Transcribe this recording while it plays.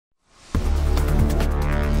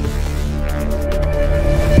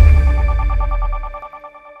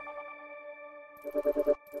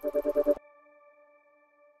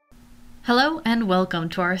Hello and welcome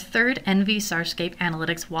to our third ENVI SARscape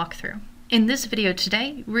Analytics walkthrough. In this video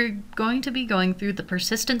today, we're going to be going through the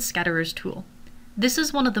persistent scatterers tool. This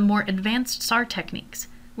is one of the more advanced SAR techniques,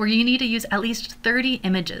 where you need to use at least 30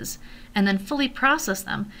 images and then fully process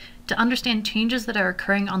them to understand changes that are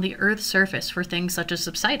occurring on the Earth's surface for things such as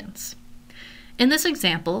subsidence. In this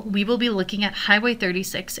example, we will be looking at Highway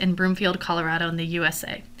 36 in Broomfield, Colorado in the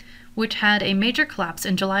USA, which had a major collapse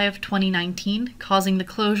in July of 2019, causing the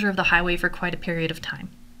closure of the highway for quite a period of time.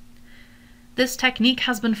 This technique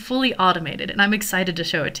has been fully automated, and I'm excited to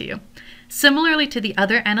show it to you. Similarly to the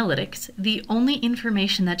other analytics, the only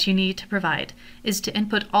information that you need to provide is to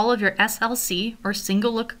input all of your SLC, or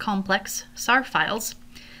single look complex, SAR files,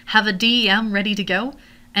 have a DEM ready to go,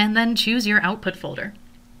 and then choose your output folder.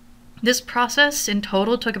 This process in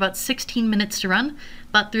total took about 16 minutes to run,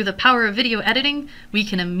 but through the power of video editing, we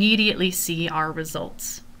can immediately see our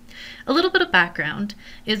results. A little bit of background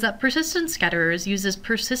is that persistent scatterers uses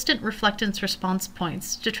persistent reflectance response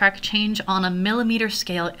points to track change on a millimeter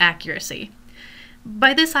scale accuracy.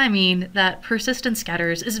 By this I mean that persistent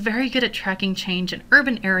scatterers is very good at tracking change in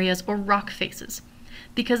urban areas or rock faces,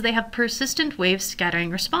 because they have persistent wave scattering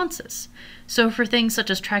responses. So for things such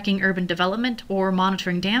as tracking urban development or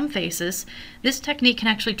monitoring dam faces, this technique can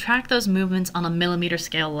actually track those movements on a millimeter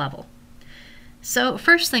scale level. So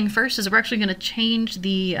first thing first is we're actually going to change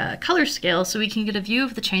the color scale so we can get a view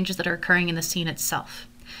of the changes that are occurring in the scene itself.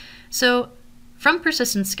 So from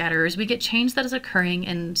persistent scatterers, we get change that is occurring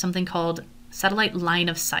in something called satellite line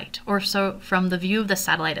of sight, or so from the view of the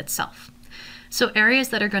satellite itself. So areas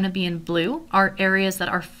that are going to be in blue are areas that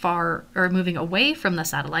are moving away from the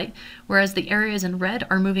satellite, whereas the areas in red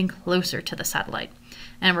are moving closer to the satellite.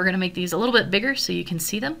 And we're going to make these a little bit bigger so you can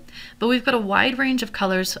see them. But we've got a wide range of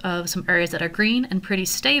colors of some areas that are green and pretty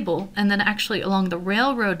stable, and then actually along the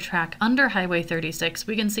railroad track under Highway 36,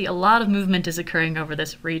 we can see a lot of movement is occurring over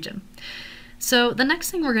this region. So the next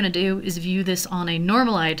thing we're going to do is view this on a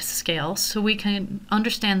normalized scale so we can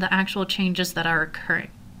understand the actual changes that are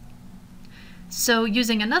occurring. So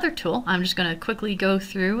using another tool, I'm just going to quickly go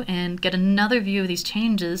through and get another view of these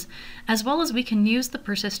changes, as well as we can use the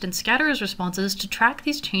persistent scatterers responses to track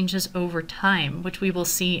these changes over time, which we will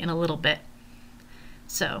see in a little bit.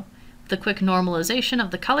 So the quick normalization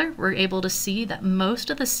of the color, we're able to see that most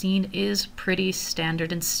of the scene is pretty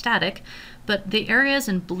standard and static, but the areas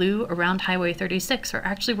in blue around Highway 36 are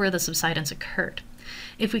actually where the subsidence occurred.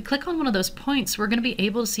 If we click on one of those points, we're going to be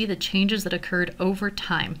able to see the changes that occurred over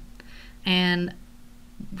time. And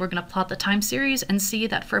we're going to plot the time series and see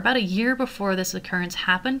that for about a year before this occurrence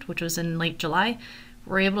happened, which was in late July,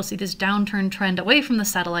 we're able to see this downturn trend away from the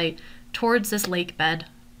satellite towards this lake bed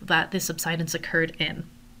that the subsidence occurred in.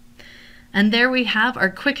 And there we have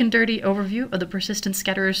our quick and dirty overview of the persistent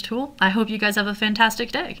scatterers tool. I hope you guys have a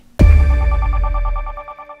fantastic day.